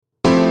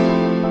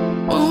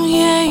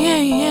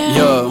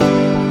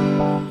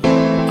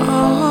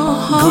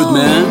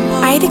Goodman,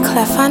 I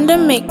declare on the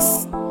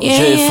mix.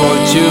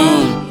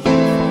 Jfortune.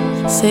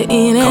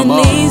 Sitting and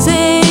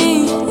easy.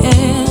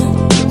 Yeah.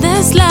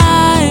 This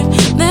life,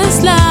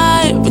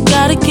 we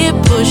gotta keep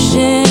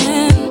pushing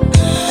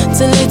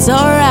till it's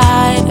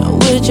alright.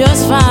 We're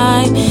just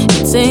fine.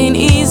 It ain't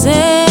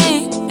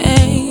easy.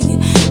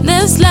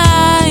 This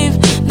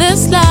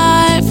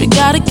life, we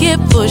gotta keep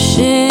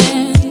pushing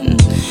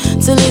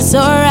till it's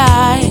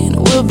alright.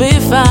 We'll be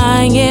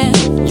fine, yeah.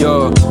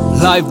 Yo,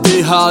 life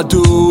dey hard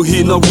oh,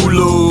 he no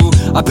wulo.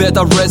 I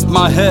better rest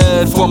my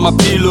head for my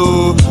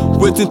pillow.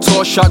 Waiting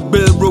to shark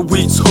barrel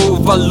with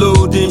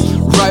overloading.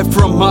 Right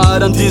from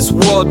hard and this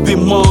world be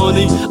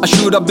money. I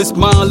should have been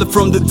smiling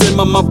from the day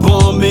mama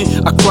born me.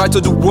 I cry to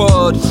the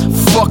world,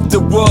 fuck the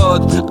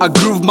world. I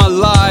groove my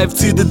life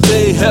till the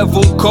day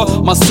heaven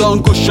call. My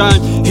sun go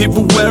shine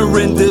even when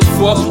rain dey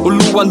fall.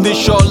 Oluwa ni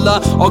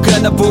shola,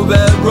 ogene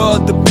bovero.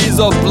 The bees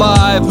of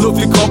life, no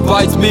fit come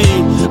bite me.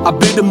 I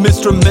be the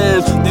mystery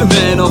man, the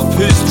man of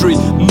history.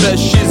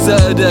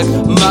 Melchizedek,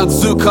 Mark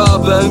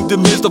Zuckerberg. In the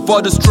midst of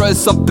all the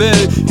stress I bear,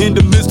 in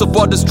the midst of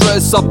all the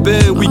stress I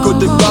bear, we go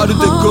the body,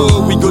 the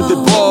go, we go the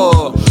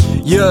ball.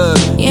 Yeah,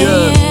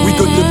 we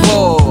go the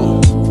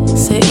ball.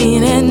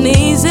 Sitting and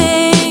easy.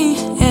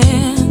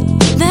 Yeah.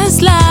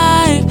 This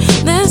life,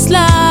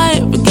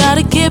 we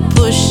gotta keep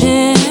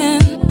pushing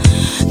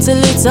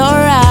till it's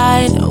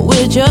alright.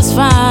 We're just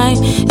fine.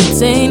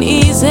 It ain't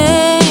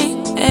easy.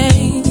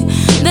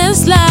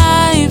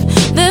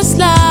 This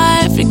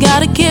life, we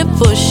gotta keep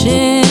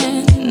pushing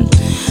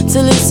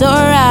till it's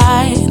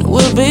alright.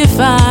 We'll be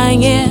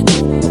fine, yeah.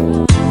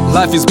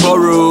 Life is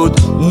borrowed,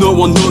 no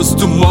one knows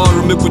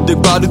tomorrow. Make with the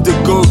body they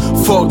go,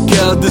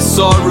 forget the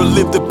sorrow.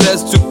 Live the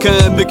best you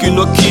can, make you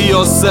not kill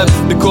yourself.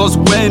 Because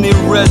when it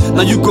red,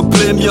 now you go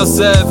blame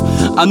yourself.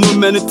 I know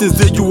many things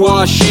that you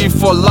want to achieve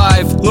for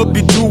life. Not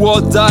be do or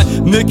die,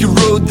 make you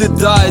roll the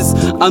dice.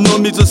 I know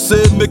me to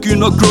say, make you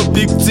not grow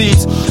big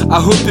teeth. I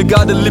hope you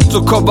got a lip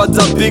to cover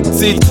that big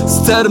teeth.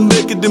 Instead of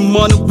making the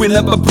money, we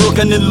never broke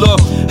any law.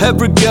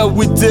 Every girl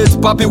we date,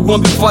 papi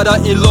won't be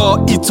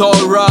father-in-law. It's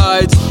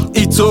alright,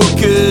 it's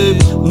okay.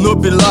 No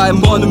be lie,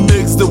 money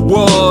makes the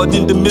world.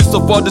 In the midst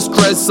of all the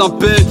stress and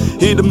pain,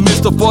 in the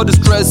midst of all the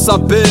stress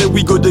and pain,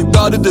 we go the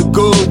body, the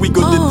go, we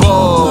go the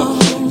ball.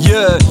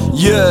 Yeah,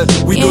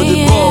 we go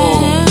the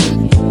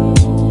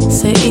ball.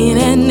 Sitting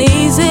and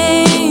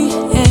easy.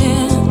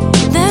 Yeah.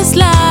 This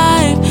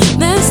life,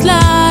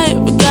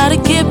 we gotta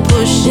keep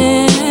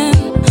pushing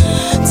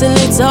till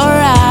it's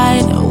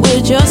alright.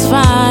 We're just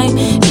fine.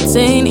 It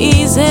ain't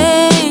easy.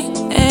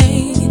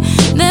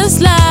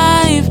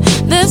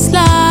 This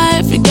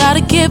life, we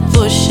gotta keep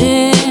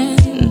pushing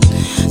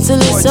till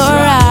it's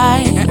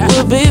alright.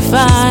 We'll be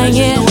fine,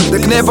 yeah. There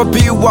can never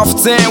be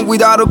worth 10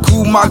 without a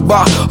cool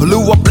magba.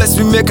 Oluwa bless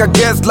me, make a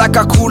guess like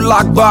a cool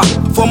lagba.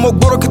 From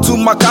Ogboroke to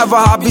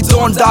Makava, habit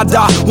on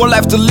dada. One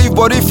life to live,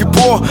 but if you're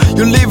poor,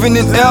 you're living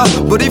in hell.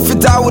 But if you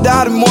die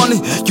without the money,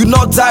 you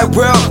not die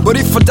well. But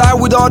if I die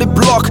without the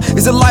block,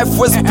 it's a life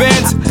well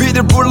spent. Be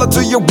the ruler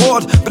to your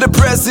world, be the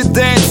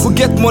president.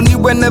 Forget money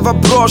whenever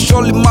bro,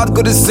 surely mad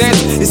got a cent.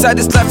 Inside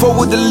this life, what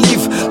would they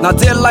live? Now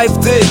their life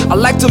day. I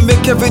like to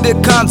make every day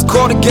count.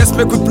 Call the guests,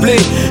 make we play.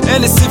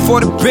 NSC for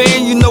the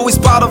pain, you know it's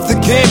part of the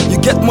game. You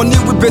get money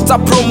with better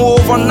promo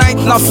overnight,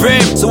 not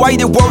fame. So why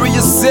they worry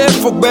yourself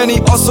for Benny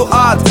also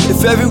hard?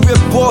 If everywhere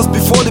pause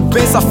before the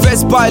base are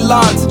first by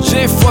land.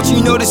 Jfortune,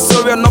 you know the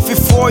story, nothing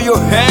for your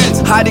hands.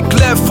 I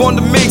declare from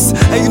the mix,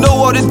 and you know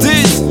what it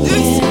is.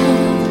 Yeah.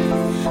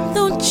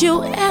 Don't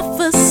you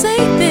ever say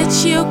that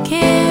you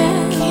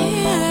care,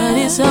 but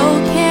it's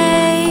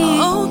okay.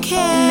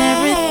 And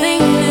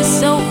everything is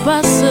so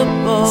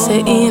possible.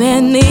 Sitting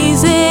and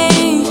easy.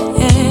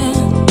 Yeah.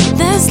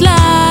 This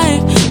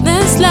life,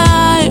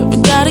 we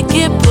gotta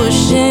keep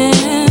pushing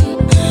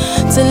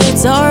till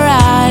it's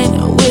alright.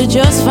 We're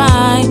just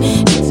fine.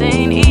 It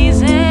ain't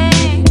easy.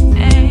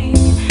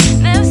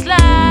 This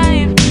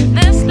life,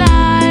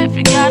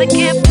 we gotta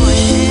keep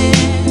pushing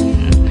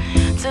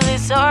till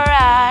it's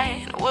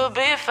alright. We'll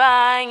be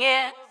fine,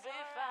 yeah.